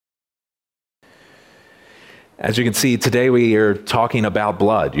As you can see, today we are talking about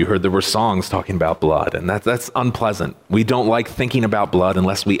blood. You heard there were songs talking about blood, and that's unpleasant. We don't like thinking about blood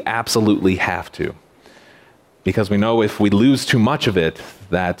unless we absolutely have to, because we know if we lose too much of it,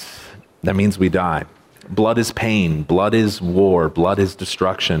 that means we die. Blood is pain, blood is war, blood is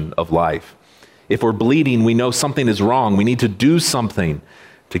destruction of life. If we're bleeding, we know something is wrong. We need to do something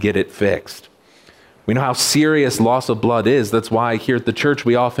to get it fixed. We know how serious loss of blood is. That's why here at the church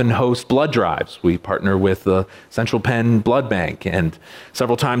we often host blood drives. We partner with the Central Penn Blood Bank, and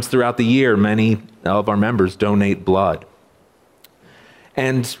several times throughout the year, many of our members donate blood.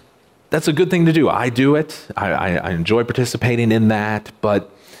 And that's a good thing to do. I do it. I enjoy participating in that,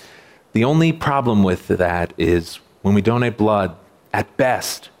 but the only problem with that is when we donate blood, at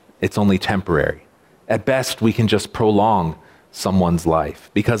best, it's only temporary. At best, we can just prolong someone's life,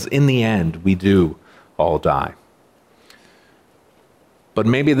 because in the end, we do all die. But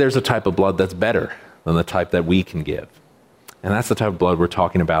maybe there's a type of blood that's better than the type that we can give. And that's the type of blood we're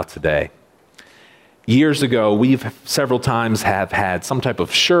talking about today. Years ago, we've several times have had some type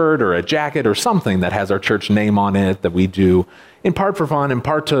of shirt or a jacket or something that has our church name on it that we do in part for fun, in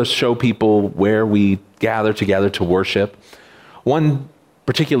part to show people where we gather together to worship. One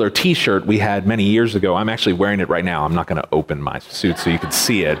particular t-shirt we had many years ago, I'm actually wearing it right now. I'm not going to open my suit so you can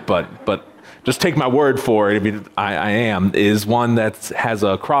see it, but just take my word for it, I am, is one that has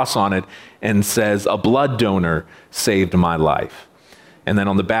a cross on it and says, "A blood donor saved my life." And then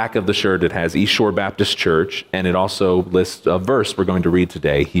on the back of the shirt, it has East Shore Baptist Church, and it also lists a verse we're going to read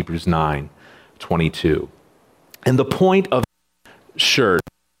today, Hebrews 9:22. And the point of the shirt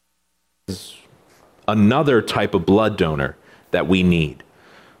is another type of blood donor that we need.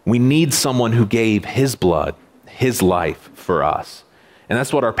 We need someone who gave his blood, his life for us. And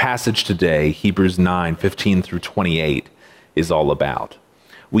that's what our passage today, Hebrews 9:15 through 28, is all about.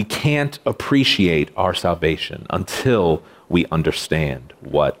 We can't appreciate our salvation until we understand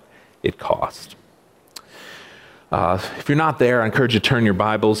what it cost. If you're not there, I encourage you to turn your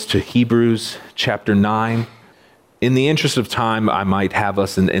Bibles to Hebrews chapter 9. In the interest of time, I might have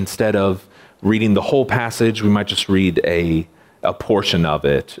us, instead of reading the whole passage, we might just read a portion of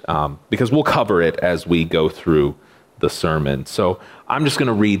it, because we'll cover it as we go through the sermon. So I'm just going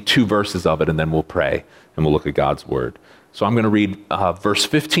to read 2 verses of it, and then we'll pray, and we'll look at God's word. So I'm going to read verse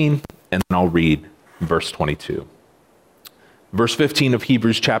 15, and then I'll read verse 22. Verse 15 of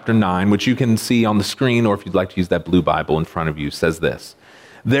Hebrews chapter 9, which you can see on the screen, or if you'd like to use that blue Bible in front of you, says this: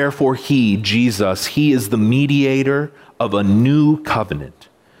 "Therefore he, Jesus, he is the mediator of a new covenant,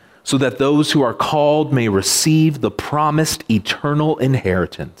 so that those who are called may receive the promised eternal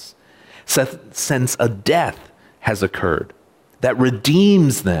inheritance, since a death has occurred that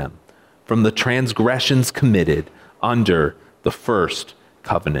redeems them from the transgressions committed under the first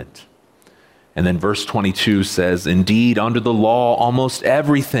covenant." And then verse 22 says, "Indeed, under the law, almost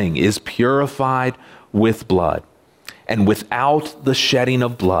everything is purified with blood, and without the shedding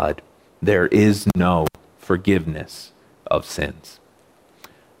of blood, there is no forgiveness of sins."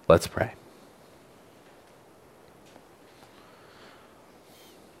 Let's pray.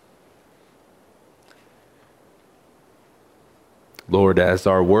 Lord, as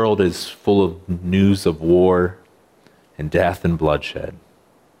our world is full of news of war and death and bloodshed,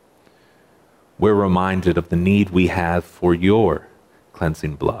 we're reminded of the need we have for your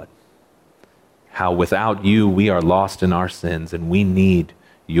cleansing blood. How without you we are lost in our sins, and we need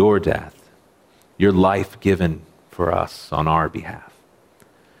your death, your life given for us on our behalf.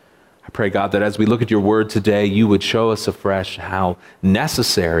 I pray, God, that as we look at your word today, you would show us afresh how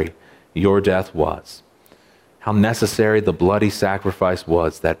necessary your death was, how necessary the bloody sacrifice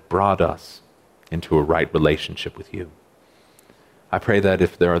was that brought us into a right relationship with you. I pray that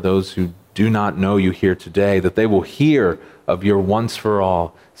if there are those who do not know you here today, that they will hear of your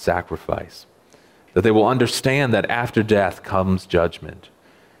once-for-all sacrifice, that they will understand that after death comes judgment,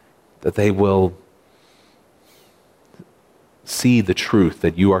 that they will see the truth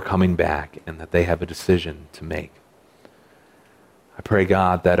that you are coming back and that they have a decision to make. I pray,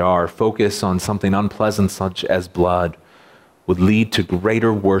 God, that our focus on something unpleasant such as blood would lead to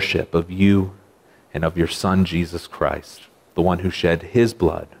greater worship of you and of your Son, Jesus Christ, the one who shed his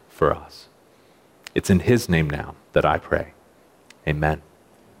blood for us. It's in his name now that I pray. Amen.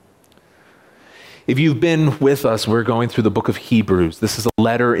 If you've been with us, we're going through the book of Hebrews. This is a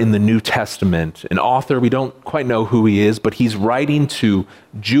letter in the New Testament. An author, we don't quite know who he is, but he's writing to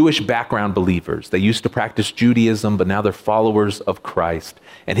Jewish background believers. They used to practice Judaism, but now they're followers of Christ.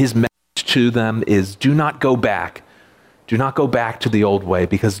 And his message to them is, do not go back. Do not go back to the old way,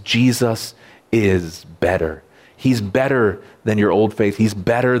 because Jesus is better. He's better than your old faith. He's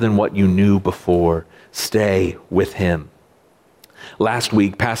better than what you knew before. Stay with him. Last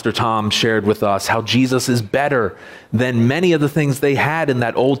week, Pastor Tom shared with us how Jesus is better than many of the things they had in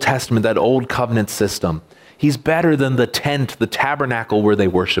that Old Testament, that old covenant system. He's better than the tent, the tabernacle where they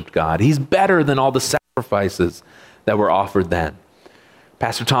worshiped God. He's better than all the sacrifices that were offered then.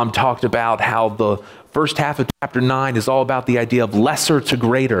 Pastor Tom talked about how the first half of chapter 9 is all about the idea of lesser to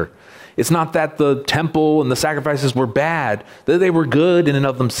greater. It's not that the temple and the sacrifices were bad, that they were good in and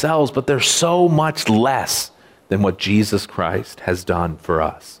of themselves, but they're so much less than what Jesus Christ has done for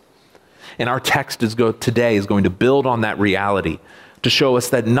us. And our text today is going to build on that reality to show us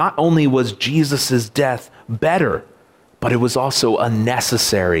that not only was Jesus' death better, but it was also a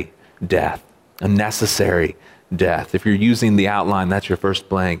necessary death. A necessary death. If you're using the outline, that's your first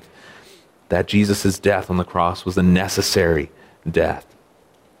blank. That Jesus' death on the cross was a necessary death.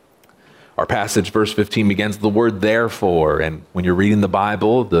 Our passage, verse 15, begins with the word therefore. And when you're reading the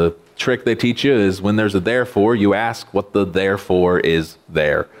Bible, the trick they teach you is when there's a therefore, you ask what the therefore is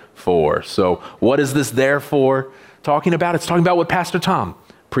there for. So what is this therefore talking about? It's talking about what Pastor Tom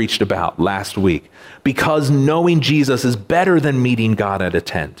preached about last week. Because knowing Jesus is better than meeting God at a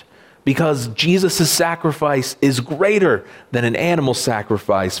tent. Because Jesus' sacrifice is greater than an animal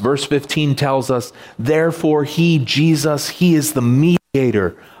sacrifice. Verse 15 tells us, therefore he, Jesus, he is the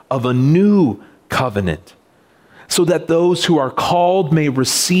mediator of a new covenant, so that those who are called may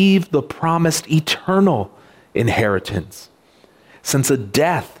receive the promised eternal inheritance. Since a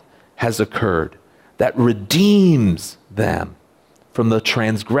death has occurred that redeems them from the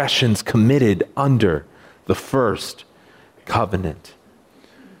transgressions committed under the first covenant.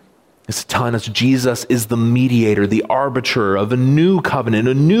 It's telling us Jesus is the mediator, the arbiter of a new covenant,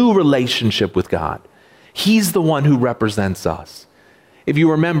 a new relationship with God. He's the one who represents us. If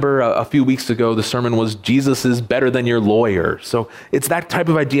you remember a few weeks ago, the sermon was Jesus is better than your lawyer. So it's that type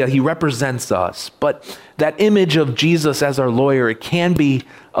of idea. He represents us. But that image of Jesus as our lawyer, it can be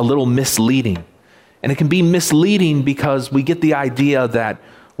a little misleading. And it can be misleading because we get the idea that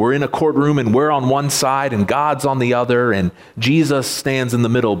we're in a courtroom and we're on one side and God's on the other and Jesus stands in the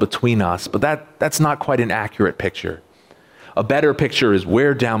middle between us. But that's not quite an accurate picture. A better picture is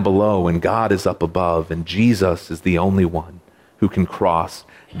we're down below and God is up above, and Jesus is the only one who can cross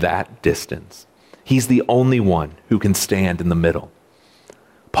that distance. He's the only one who can stand in the middle.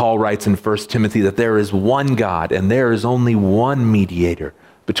 Paul writes in 1 Timothy that there is one God and there is only one mediator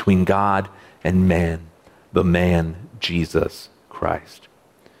between God and man, the man Jesus Christ.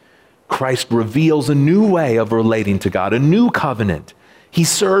 Christ reveals a new way of relating to God, a new covenant. He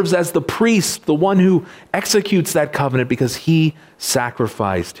serves as the priest, the one who executes that covenant because he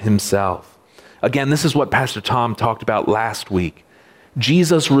sacrificed himself. Again, this is what Pastor Tom talked about last week.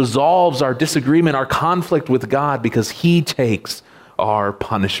 Jesus resolves our disagreement, our conflict with God because he takes our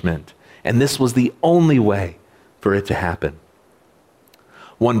punishment. And this was the only way for it to happen.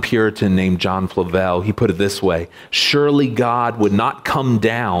 One Puritan named John Flavel, he put it this way: surely God would not come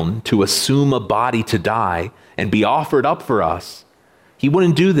down to assume a body to die and be offered up for us. He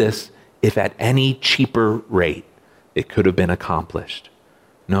wouldn't do this if at any cheaper rate it could have been accomplished.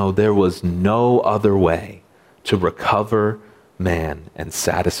 No, there was no other way to recover man and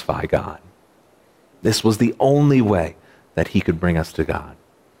satisfy God. This was the only way that he could bring us to God.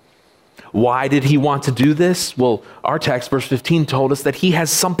 Why did he want to do this? Well, our text, verse 15, told us that he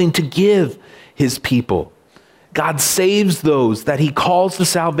has something to give his people. God saves those that he calls to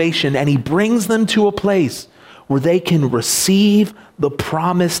salvation, and he brings them to a place where they can receive the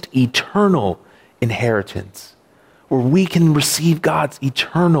promised eternal inheritance, where we can receive God's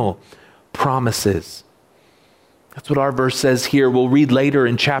eternal promises. That's what our verse says here. We'll read later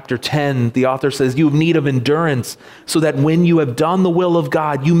in chapter 10. The author says, you have need of endurance so that when you have done the will of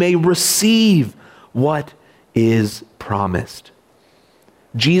God, you may receive what is promised.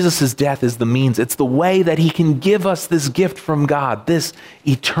 Jesus' death is the means. It's the way that he can give us this gift from God, this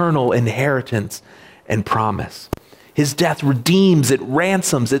eternal inheritance and promise. His death redeems, it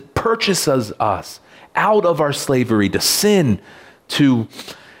ransoms, it purchases us out of our slavery to sin, to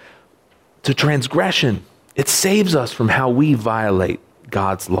transgression. It saves us from how we violate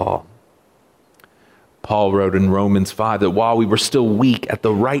God's law. Paul wrote in Romans 5 that while we were still weak, at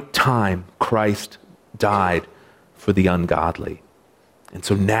the right time, Christ died for the ungodly. And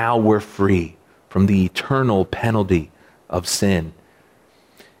so now we're free from the eternal penalty of sin.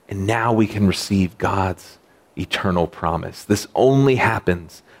 And now we can receive God's eternal promise. This only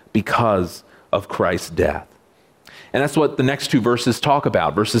happens because of Christ's death. And that's what the next two verses talk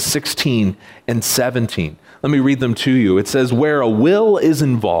about, verses 16 and 17. Let me read them to you. It says, where a will is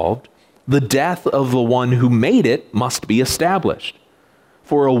involved, The death of the one who made it must be established.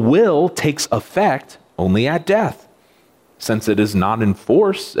 For a will takes effect only at death, since it is not in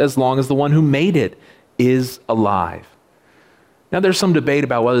force as long as the one who made it is alive. Now, there's some debate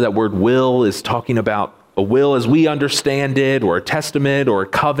about whether that word will is talking about a will as we understand it, or a testament, or a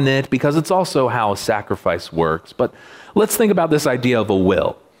covenant, because it's also how a sacrifice works. But let's think about this idea of a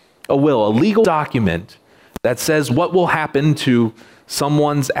will. A will, a legal document that says what will happen to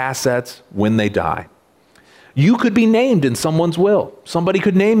someone's assets when they die. You could be named in someone's will. Somebody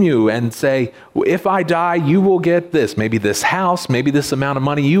could name you and say, if I die, you will get this, maybe this house, maybe this amount of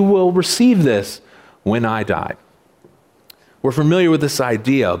money. You will receive this when I die. We're familiar with this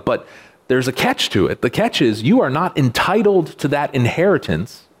idea, but there's a catch to it. The catch is you are not entitled to that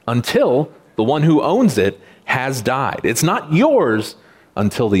inheritance until the one who owns it has died. It's not yours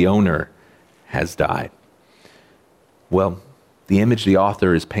until the owner has died. Well, the image the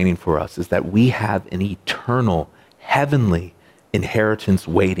author is painting for us is that we have an eternal, heavenly inheritance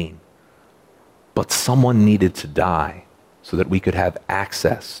waiting, but someone needed to die so that we could have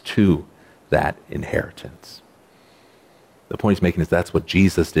access to that inheritance. The point he's making is that's what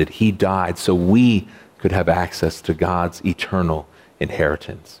Jesus did. He died so we could have access to God's eternal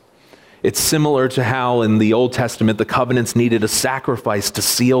inheritance. It's similar to how in the Old Testament the covenants needed a sacrifice to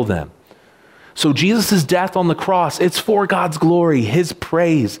seal them. So Jesus' death on the cross, it's for God's glory, his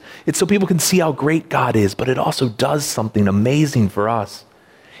praise. It's so people can see how great God is, but it also does something amazing for us.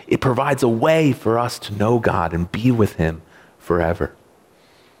 It provides a way for us to know God and be with him forever.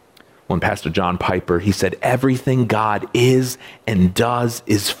 When Pastor John Piper, he said, everything God is and does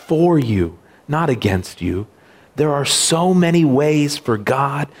is for you, not against you. There are so many ways for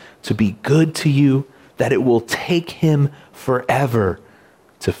God to be good to you that it will take him forever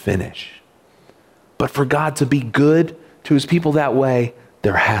to finish. But for God to be good to his people that way,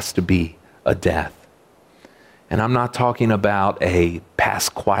 there has to be a death. And I'm not talking about a pass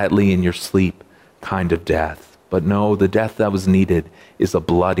quietly in your sleep kind of death. But no, the death that was needed is a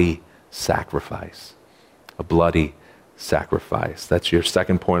bloody sacrifice. A bloody sacrifice. That's your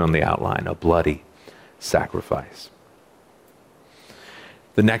second point on the outline, a bloody sacrifice.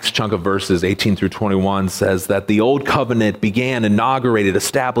 The next chunk of verses, 18 through 21, says that the old covenant began, inaugurated,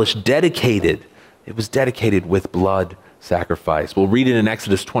 established, dedicated. It was dedicated with blood sacrifice. We'll read it in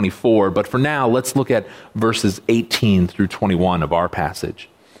Exodus 24, but for now, let's look at verses 18 through 21 of our passage.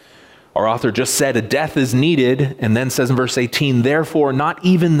 Our author just said a death is needed, and then says in verse 18, therefore, not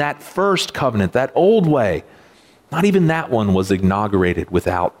even that first covenant, that old way, not even that one was inaugurated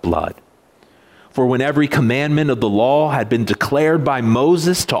without blood. For when every commandment of the law had been declared by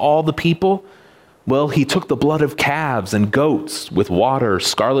Moses to all the people, well, he took the blood of calves and goats with water,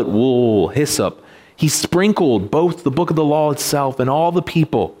 scarlet wool, hyssop. He sprinkled both the book of the law itself and all the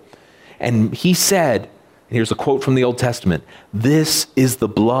people. And he said, and here's a quote from the Old Testament, this is the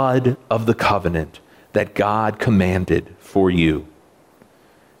blood of the covenant that God commanded for you.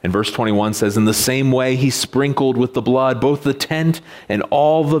 And verse 21 says, in the same way he sprinkled with the blood both the tent and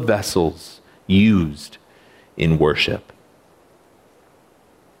all the vessels used in worship.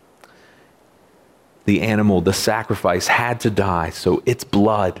 The animal, the sacrifice had to die so its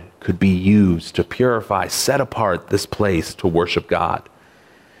blood could be used to purify, set apart this place to worship God.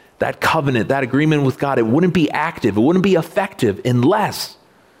 That covenant, that agreement with God, it wouldn't be active, it wouldn't be effective unless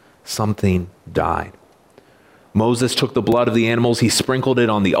something died. Moses took the blood of the animals, he sprinkled it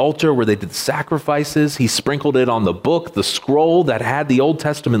on the altar where they did the sacrifices, he sprinkled it on the book, the scroll that had the Old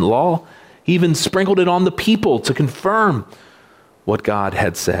Testament law, he even sprinkled it on the people to confirm what God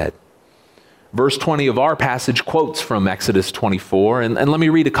had said. Verse 20 of our passage quotes from Exodus 24, and let me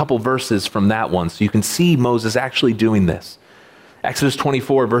read a couple verses from that one so you can see Moses actually doing this. Exodus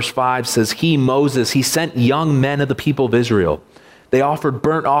 24, verse 5 says, he, Moses, he sent young men of the people of Israel. They offered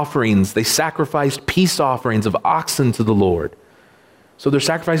burnt offerings. They sacrificed peace offerings of oxen to the Lord. So they're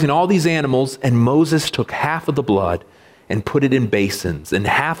sacrificing all these animals, and Moses took half of the blood and put it in basins, and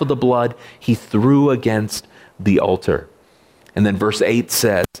half of the blood he threw against the altar. And then verse 8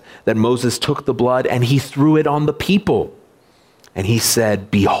 says that Moses took the blood and he threw it on the people. And he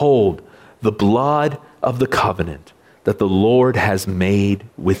said, behold, the blood of the covenant that the Lord has made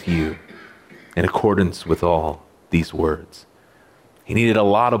with you in accordance with all these words. He needed a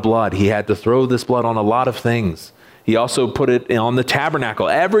lot of blood. He had to throw this blood on a lot of things. He also put it on the tabernacle.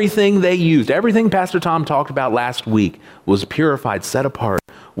 Everything they used, everything Pastor Tom talked about last week was purified, set apart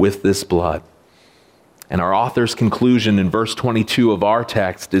with this blood. And our author's conclusion in verse 22 of our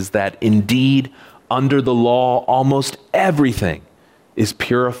text is that indeed, under the law, almost everything is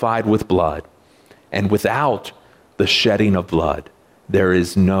purified with blood. And without the shedding of blood, there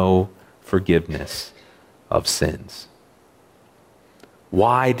is no forgiveness of sins.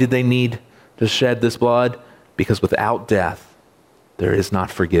 Why did they need to shed this blood? Because without death, there is not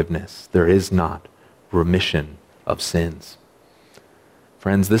forgiveness. There is not remission of sins.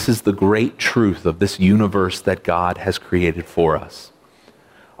 Friends, this is the great truth of this universe that God has created for us.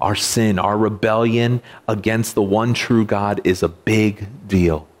 Our sin, our rebellion against the one true God is a big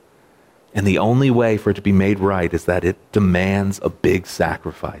deal. And the only way for it to be made right is that it demands a big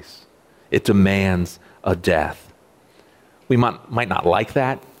sacrifice. It demands a death. We might not like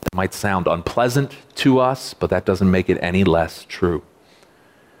that. It might sound unpleasant to us, but that doesn't make it any less true.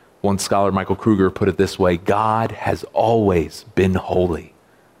 One scholar, Michael Kruger, put it this way: God has always been holy.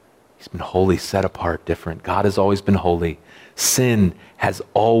 He's been holy, set apart, different. God has always been holy. Sin has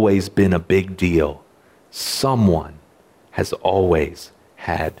always been a big deal. Someone has always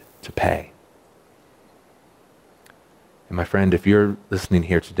had to pay. And my friend, if you're listening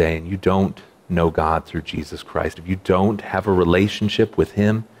here today and you don't know God through Jesus Christ, if you don't have a relationship with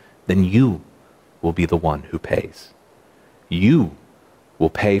him, then you will be the one who pays. You will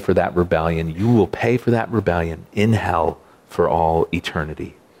pay for that rebellion. You will pay for that rebellion in hell for all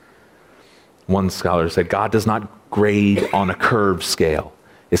eternity. One scholar said, God does not grade on a curved scale.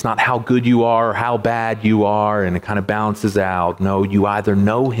 It's not how good you are or how bad you are, and it kind of balances out. No, you either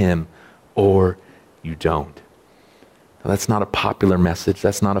know him or you don't. Now, that's not a popular message.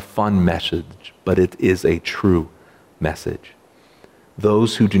 That's not a fun message, but it is a true message.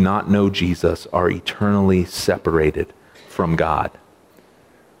 Those who do not know Jesus are eternally separated from God.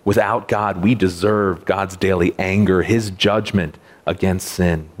 Without God, we deserve God's daily anger, his judgment against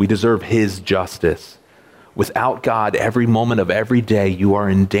sin. We deserve his justice. Without God, every moment of every day, you are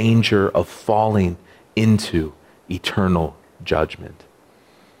in danger of falling into eternal judgment.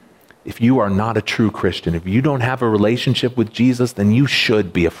 If you are not a true Christian, if you don't have a relationship with Jesus, then you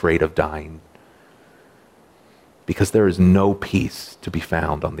should be afraid of dying, because there is no peace to be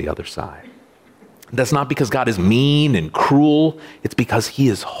found on the other side. That's not because God is mean and cruel. It's because he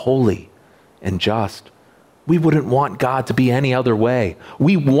is holy and just. We wouldn't want God to be any other way.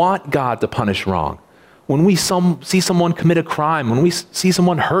 We want God to punish wrong. When we see someone commit a crime, when we see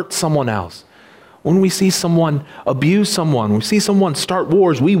someone hurt someone else, when we see someone abuse someone, when we see someone start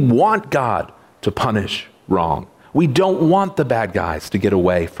wars, we want God to punish wrong. We don't want the bad guys to get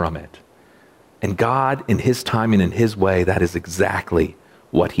away from it. And God, in his time and in his way, that is exactly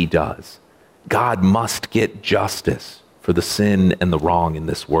what he does. God must get justice for the sin and the wrong in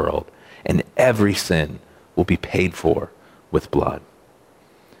this world. And every sin will be paid for with blood.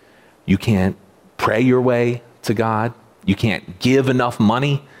 You can't pray your way to God. You can't give enough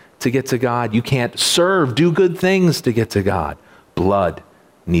money to get to God. You can't serve, do good things to get to God. Blood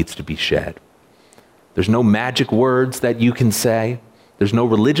needs to be shed. There's no magic words that you can say. There's no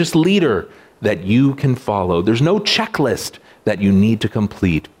religious leader that you can follow. There's no checklist that you need to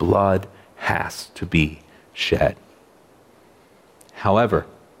complete. Blood has to be shed. However,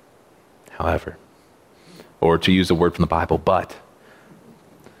 or to use a word from the Bible, but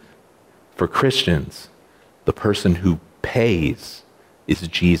for Christians, the person who pays is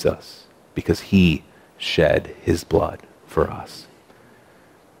Jesus, because he shed his blood for us.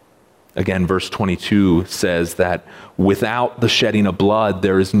 Again, verse 22 says that without the shedding of blood,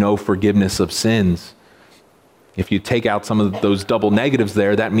 there is no forgiveness of sins. If you take out some of those double negatives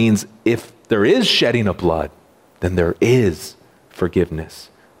there, that means if there is shedding of blood, then there is forgiveness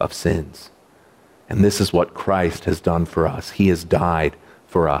of sins. And this is what Christ has done for us. He has died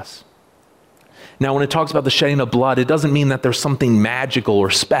for us. Now, when it talks about the shedding of blood, it doesn't mean that there's something magical or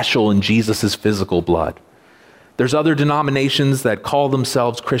special in Jesus' physical blood. There's other denominations that call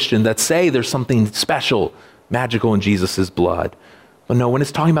themselves Christian that say there's something special, magical in Jesus' blood. But no, when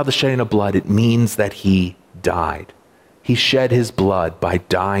it's talking about the shedding of blood, it means that he died. He shed his blood by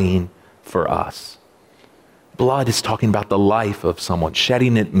dying for us. Blood is talking about the life of someone.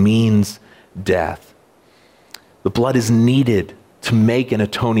 Shedding it means death. The blood is needed to make an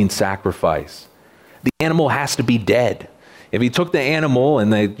atoning sacrifice. The animal has to be dead. If he took the animal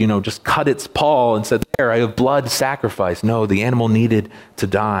and they, just cut its paw and said, there, I have blood sacrifice. No, the animal needed to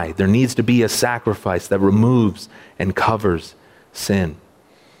die. There needs to be a sacrifice that removes and covers sin.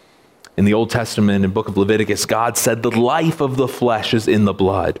 In the Old Testament, in the book of Leviticus, God said, the life of the flesh is in the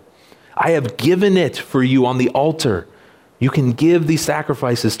blood. I have given it for you on the altar. You can give these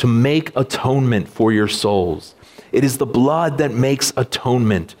sacrifices to make atonement for your souls. It is the blood that makes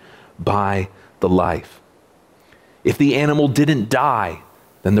atonement by the life. If the animal didn't die,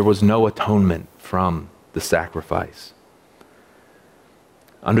 then there was no atonement from the sacrifice.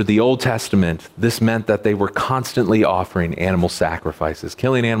 Under the Old Testament, this meant that they were constantly offering animal sacrifices,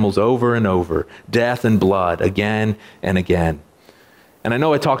 killing animals over and over, death and blood, again and again. And I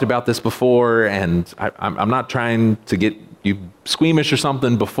know I talked about this before, and I'm not trying to get you squeamish or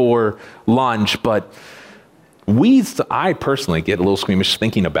something before lunch, but I personally get a little squeamish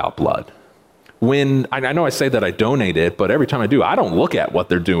thinking about blood. When I know I say that I donate it, but every time I do, I don't look at what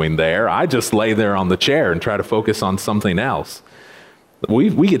they're doing there. I just lay there on the chair and try to focus on something else.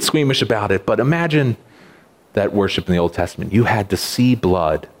 We get squeamish about it, but imagine that worship in the Old Testament. You had to see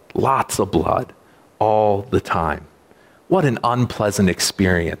blood, lots of blood, all the time. What an unpleasant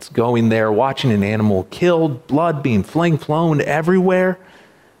experience, going there, watching an animal killed, blood being flown everywhere.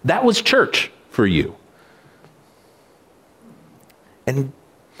 That was church for you.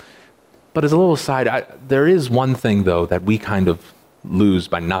 But as a little aside, there is one thing, though, that we kind of lose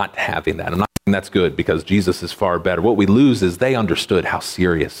by not having that. I'm not saying that's good, because Jesus is far better. What we lose is they understood how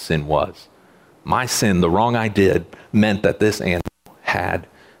serious sin was. My sin, the wrong I did, meant that this animal had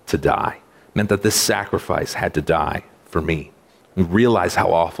to die, meant that this sacrifice had to die for me. We realize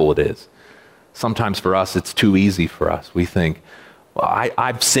how awful it is. Sometimes for us, it's too easy for us. We think, well,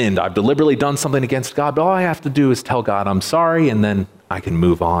 I've sinned. I've deliberately done something against God, but all I have to do is tell God I'm sorry, and then I can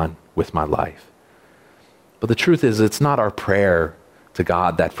move on with my life. But the truth is, it's not our prayer to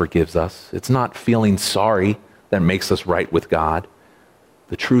God that forgives us. It's not feeling sorry that makes us right with God.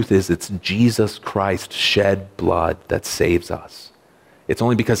 The truth is, it's Jesus Christ shed blood that saves us. It's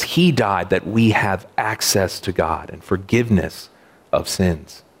only because he died that we have access to God and forgiveness of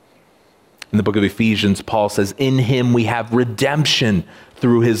sins. In the book of Ephesians, Paul says, in him we have redemption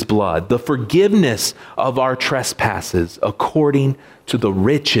through his blood, the forgiveness of our trespasses according to the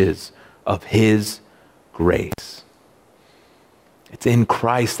riches of his grace. It's in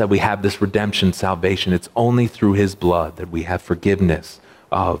Christ that we have this redemption, salvation. It's only through his blood that we have forgiveness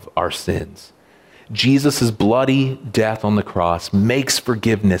of our sins. Jesus' bloody death on the cross makes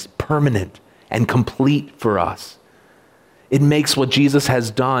forgiveness permanent and complete for us. It makes what Jesus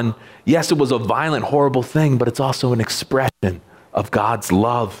has done, yes, it was a violent, horrible thing, but it's also an expression of God's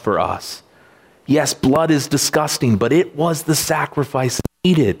love for us. Yes, blood is disgusting, but it was the sacrifice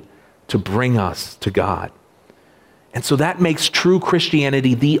needed to bring us to God. And so that makes true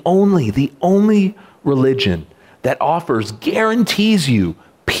Christianity the only religion that guarantees you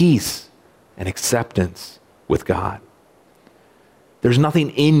peace and acceptance with God. There's nothing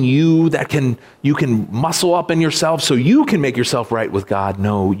in you that you can muscle up in yourself so you can make yourself right with God.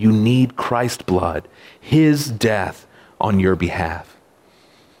 No, you need Christ's blood, his death on your behalf.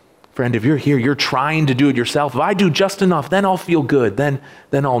 Friend, if you're here, you're trying to do it yourself. If I do just enough, then I'll feel good. Then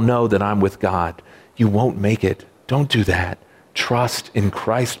I'll know that I'm with God. You won't make it. Don't do that. Trust in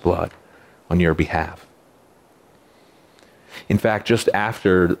Christ's blood on your behalf. In fact, just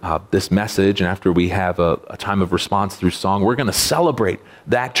after this message and after we have a time of response through song, we're going to celebrate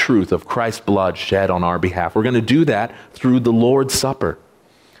that truth of Christ's blood shed on our behalf. We're going to do that through the Lord's Supper.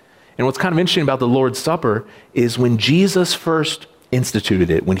 And what's kind of interesting about the Lord's Supper is when Jesus first instituted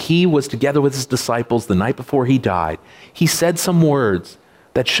it, when he was together with his disciples the night before he died, he said some words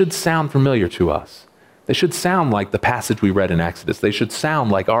that should sound familiar to us. They should sound like the passage we read in Exodus. They should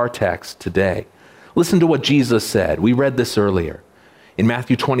sound like our text today. Listen to what Jesus said. We read this earlier. In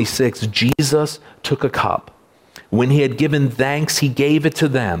Matthew 26, Jesus took a cup. When he had given thanks, he gave it to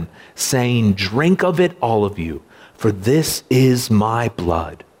them, saying, "Drink of it, all of you, for this is my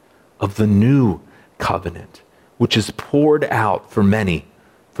blood of the new covenant, which is poured out for many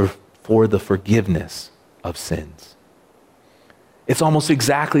for the forgiveness of sins." It's almost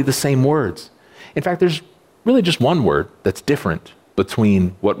exactly the same words. In fact, there's really just one word that's different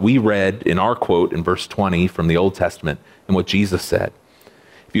between what we read in our quote in verse 20 from the Old Testament and what Jesus said.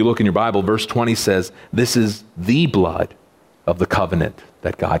 If you look in your Bible, verse 20 says, "This is the blood of the covenant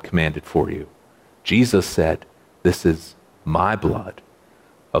that God commanded for you." Jesus said, "This is my blood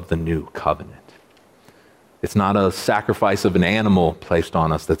of the new covenant." It's not a sacrifice of an animal placed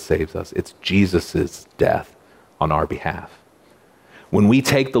on us that saves us. It's Jesus' death on our behalf. When we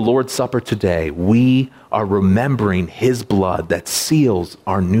take the Lord's Supper today, we are remembering his blood that seals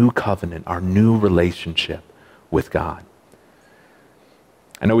our new covenant, our new relationship with God.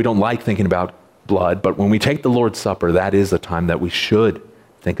 I know we don't like thinking about blood, but when we take the Lord's Supper, that is a time that we should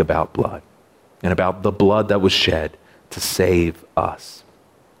think about blood and about the blood that was shed to save us.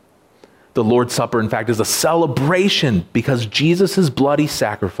 The Lord's Supper, in fact, is a celebration because Jesus' bloody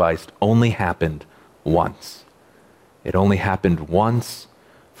sacrifice only happened once. It only happened once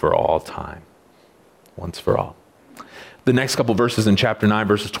for all time. Once for all. The next couple verses in chapter 9,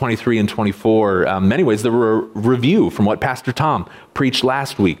 verses 23 and 24, in many ways, they're a review from what Pastor Tom preached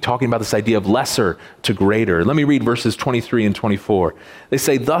last week, talking about this idea of lesser to greater. Let me read verses 23 and 24. They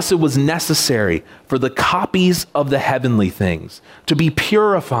say, "Thus it was necessary for the copies of the heavenly things to be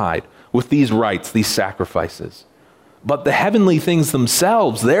purified with these rites, these sacrifices. But the heavenly things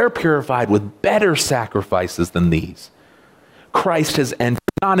themselves, they're purified with better sacrifices than these. Christ has entered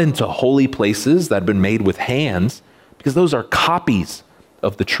not into holy places that have been made with hands, because those are copies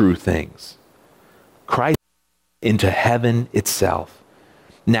of the true things. Christ into heaven itself,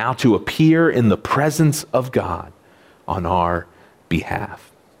 now to appear in the presence of God on our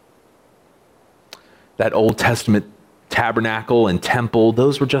behalf." That Old Testament tabernacle and temple,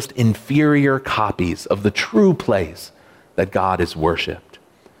 those were just inferior copies of the true place that God is worshiped.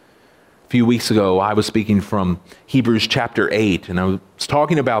 A few weeks ago, I was speaking from Hebrews chapter 8, and I was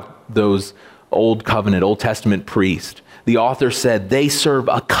talking about those Old Covenant, Old Testament priest. The author said they serve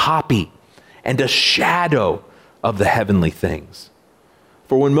a copy and a shadow of the heavenly things.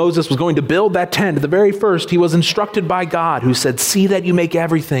 For when Moses was going to build that tent, at the very first, he was instructed by God, who said, "See that you make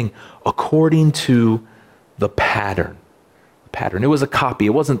everything according to the pattern." The pattern. It was a copy.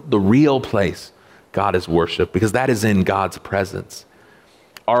 It wasn't the real place God is worshiped, because that is in God's presence.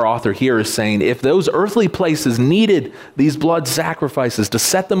 Our author here is saying, if those earthly places needed these blood sacrifices to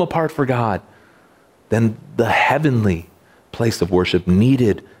set them apart for God, then the heavenly place of worship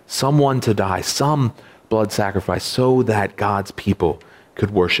needed someone to die, some blood sacrifice, so that God's people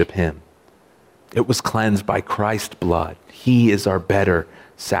could worship him. It was cleansed by Christ's blood. He is our better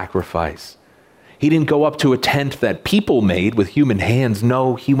sacrifice. He didn't go up to a tent that people made with human hands.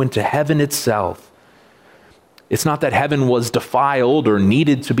 No, he went to heaven itself. It's not that heaven was defiled or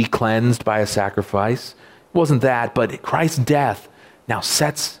needed to be cleansed by a sacrifice. It wasn't that, but Christ's death now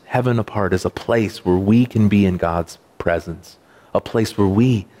sets heaven apart as a place where we can be in God's presence, a place where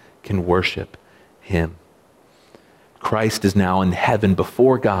we can worship him. Christ is now in heaven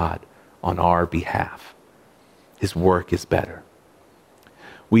before God on our behalf. His work is better.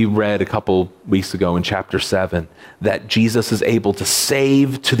 We read a couple weeks ago in chapter 7 that Jesus is able to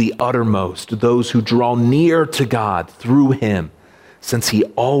save to the uttermost those who draw near to God through him, since he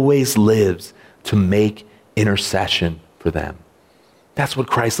always lives to make intercession for them. That's what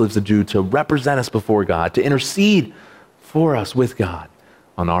Christ lives to do, to represent us before God, to intercede for us with God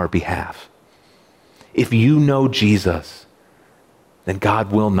on our behalf. If you know Jesus, then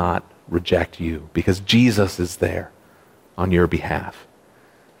God will not reject you, because Jesus is there on your behalf.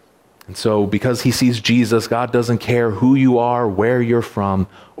 And so because he sees Jesus, God doesn't care who you are, where you're from,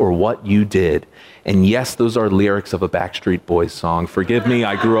 or what you did. And yes, those are lyrics of a Backstreet Boys song. Forgive me,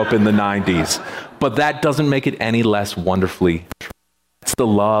 I grew up in the 90s. But that doesn't make it any less wonderfully true. It's the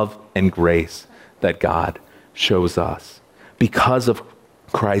love and grace that God shows us. Because of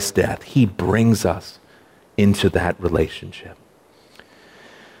Christ's death, he brings us into that relationship.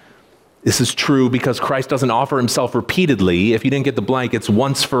 This is true because Christ doesn't offer himself repeatedly. If you didn't get the blank, it's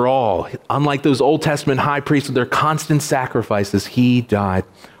once for all. Unlike those Old Testament high priests with their constant sacrifices, he died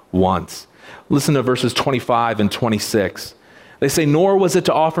once. Listen to verses 25 and 26. They say, "Nor was it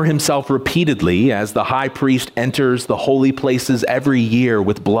to offer himself repeatedly, as the high priest enters the holy places every year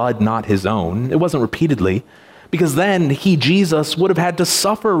with blood not his own." It wasn't repeatedly, because then he, Jesus, would have had to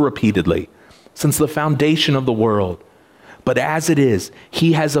suffer repeatedly since the foundation of the world. But as it is,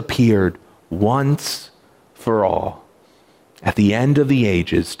 he has appeared once for all at the end of the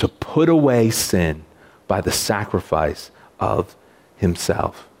ages to put away sin by the sacrifice of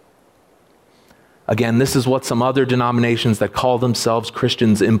himself. Again, this is what some other denominations that call themselves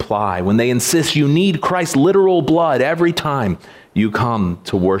Christians imply when they insist you need Christ's literal blood every time you come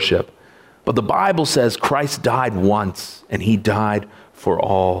to worship. But the Bible says Christ died once, and he died for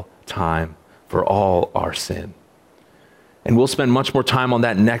all time, for all our sin. And we'll spend much more time on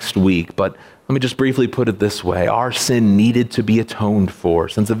that next week, but let me just briefly put it this way. Our sin needed to be atoned for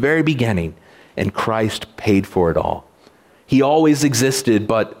since the very beginning, and Christ paid for it all. He always existed,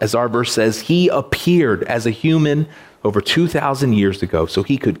 but as our verse says, he appeared as a human over 2,000 years ago so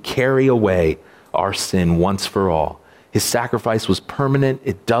he could carry away our sin once for all. His sacrifice was permanent.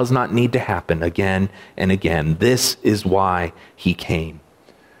 It does not need to happen again and again. This is why he came.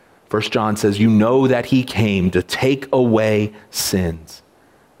 1 John says, you know that he came to take away sins,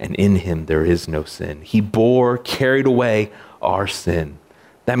 and in him there is no sin. He carried away our sin.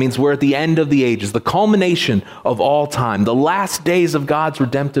 That means we're at the end of the ages, the culmination of all time, the last days of God's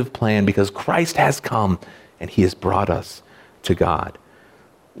redemptive plan, because Christ has come and he has brought us to God.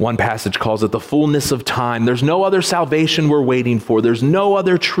 One passage calls it the fullness of time. There's no other salvation we're waiting for. There's no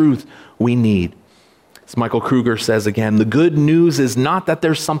other truth we need. As Michael Kruger says again, the good news is not that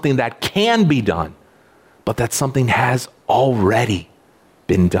there's something that can be done, but that something has already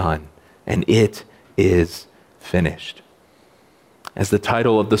been done, and it is finished. As the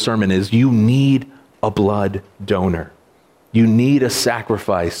title of the sermon is, you need a blood donor. You need a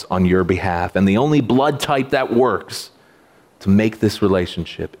sacrifice on your behalf, and the only blood type that works to make this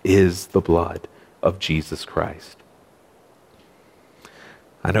relationship is the blood of Jesus Christ.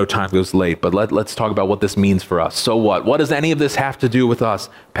 I know time goes late, but let's talk about what this means for us. So what? What does any of this have to do with us,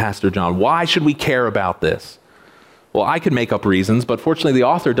 Pastor John? Why should we care about this? Well, I could make up reasons, but fortunately the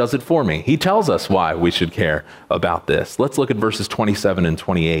author does it for me. He tells us why we should care about this. Let's look at verses 27 and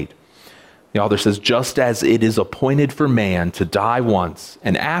 28. The author says, just as it is appointed for man to die once,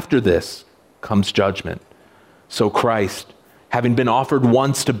 and after this comes judgment, so Christ, having been offered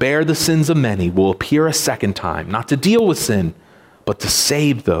once to bear the sins of many, will appear a second time, not to deal with sin, but to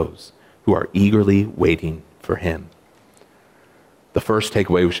save those who are eagerly waiting for him. The first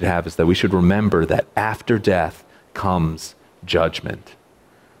takeaway we should have is that we should remember that after death comes judgment.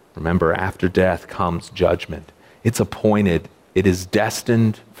 Remember, after death comes judgment. It's appointed, it is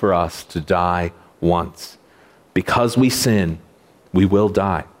destined for us to die once. Because we sin, we will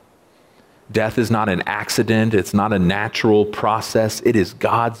die. Death is not an accident, it's not a natural process, it is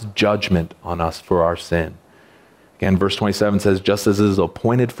God's judgment on us for our sin. Again, verse 27 says, just as it is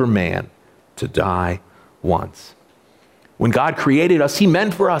appointed for man to die once. When God created us, he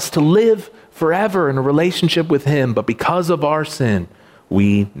meant for us to live forever in a relationship with him, but because of our sin,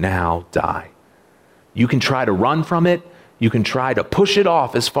 we now die. You can try to run from it, you can try to push it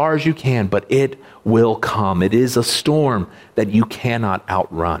off as far as you can, but it will come. It is a storm that you cannot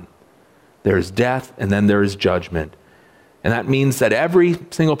outrun. There is death, and then there is judgment. And that means that every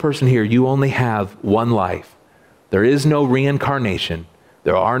single person here, you only have one life. There is no reincarnation.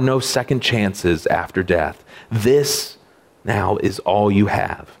 There are no second chances after death. This now is all you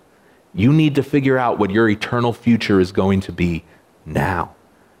have. You need to figure out what your eternal future is going to be now.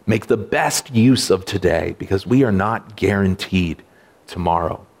 Make the best use of today, because we are not guaranteed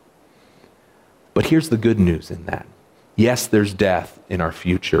tomorrow. But here's the good news in that. Yes, there's death in our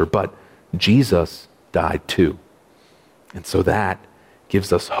future, but Jesus died too. And so that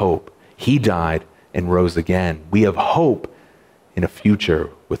gives us hope. He died and rose again. We have hope in a future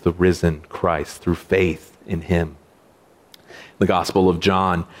with the risen Christ through faith in him. The Gospel of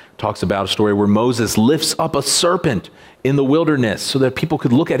John talks about a story where Moses lifts up a serpent in the wilderness so that people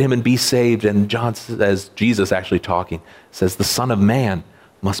could look at him and be saved. And John says, Jesus actually talking, says the Son of Man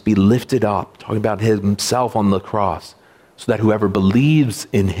must be lifted up, talking about himself on the cross, so that whoever believes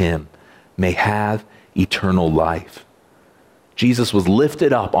in him may have eternal life. Jesus was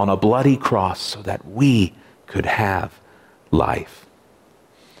lifted up on a bloody cross so that we could have life.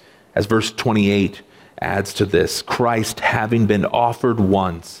 As verse 28 adds to this, Christ, having been offered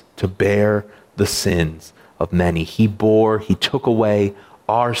once to bear the sins of many, he took away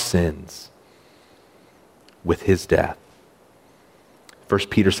our sins with his death. 1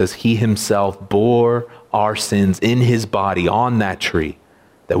 Peter says he himself bore our sins in his body on that tree,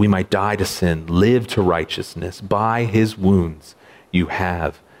 that we might die to sin, live to righteousness. By his wounds you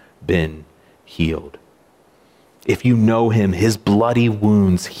have been healed. If you know him, his bloody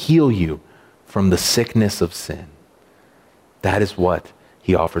wounds heal you from the sickness of sin. That is what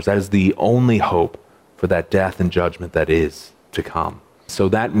he offers. That is the only hope for that death and judgment that is to come. So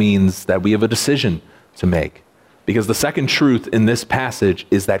that means that we have a decision to make. Because the second truth in this passage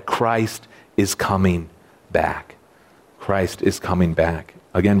is that Christ is coming back. Christ is coming back.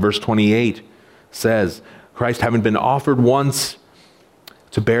 Again, verse 28 says, Christ, having been offered once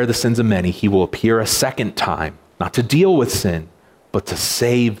to bear the sins of many, he will appear a second time, not to deal with sin, but to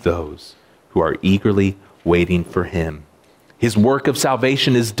save those who are eagerly waiting for him. His work of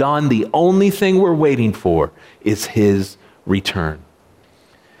salvation is done. The only thing we're waiting for is his return.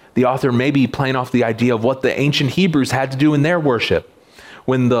 The author may be playing off the idea of what the ancient Hebrews had to do in their worship.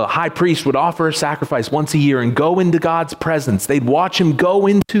 When the high priest would offer a sacrifice once a year and go into God's presence, they'd watch him go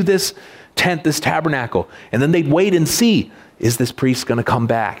into this tent, this tabernacle, and then they'd wait and see, is this priest going to come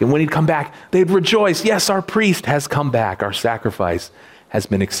back? And when he'd come back, they'd rejoice. Yes, our priest has come back. Our sacrifice has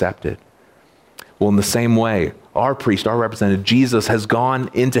been accepted. Well, in the same way, our priest, our representative, Jesus, has gone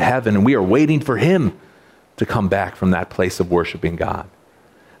into heaven, and we are waiting for him to come back from that place of worshiping God.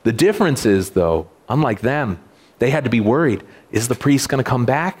 The difference is, though, unlike them, they had to be worried. Is the priest going to come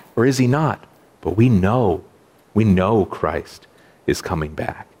back or is he not? But we know Christ is coming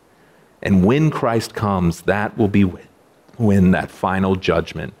back. And when Christ comes, that will be when that final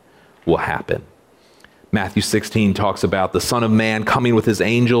judgment will happen. Matthew 16 talks about the Son of Man coming with his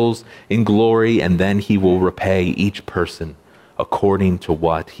angels in glory, and then he will repay each person according to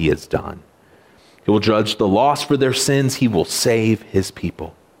what he has done. He will judge the lost for their sins. He will save his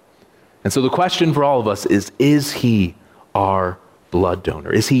people. And so the question for all of us is he our blood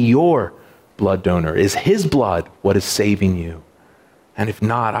donor? Is he your blood donor? Is his blood what is saving you? And if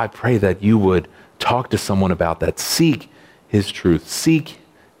not, I pray that you would talk to someone about that. Seek his truth. Seek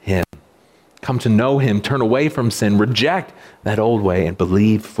him. Come to know him. Turn away from sin. Reject that old way and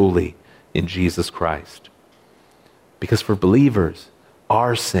believe fully in Jesus Christ. Because for believers,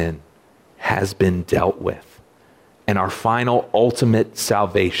 our sin has been dealt with. And our final, ultimate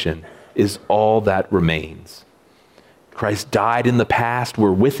salvation is all that remains. Christ died in the past.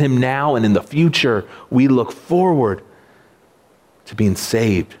 We're with him now. And in the future, we look forward to being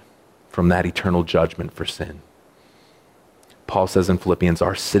saved from that eternal judgment for sin. Paul says in Philippians,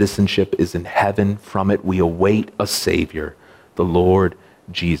 our citizenship is in heaven. From it we await a Savior, the Lord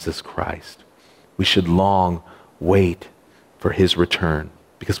Jesus Christ. We should long wait for his return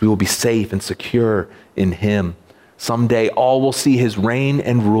because we will be safe and secure in him. Someday all will see his reign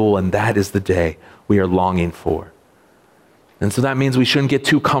and rule, and that is the day we are longing for. And so that means we shouldn't get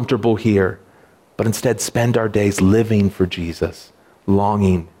too comfortable here, but instead spend our days living for Jesus,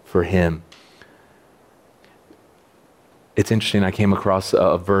 longing for him. It's interesting, I came across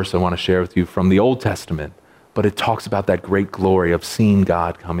a verse I want to share with you from the Old Testament, but it talks about that great glory of seeing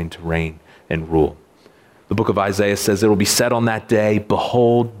God coming to reign and rule. The book of Isaiah says, it will be said on that day,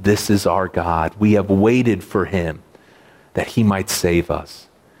 behold, this is our God. We have waited for him that he might save us.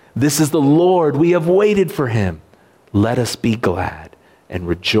 This is the Lord. We have waited for him. Let us be glad and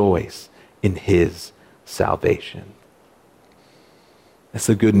rejoice in his salvation. That's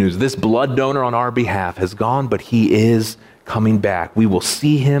the good news. This blood donor on our behalf has gone, but he is coming back. We will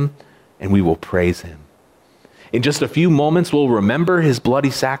see him and we will praise him. In just a few moments, we'll remember his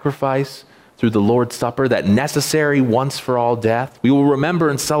bloody sacrifice through the Lord's Supper, that necessary once for all death. We will remember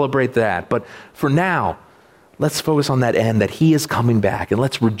and celebrate that. But for now, let's focus on that end, that he is coming back, and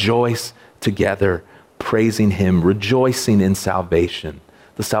let's rejoice together, praising him, rejoicing in salvation,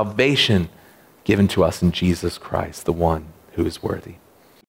 the salvation given to us in Jesus Christ, the one who is worthy.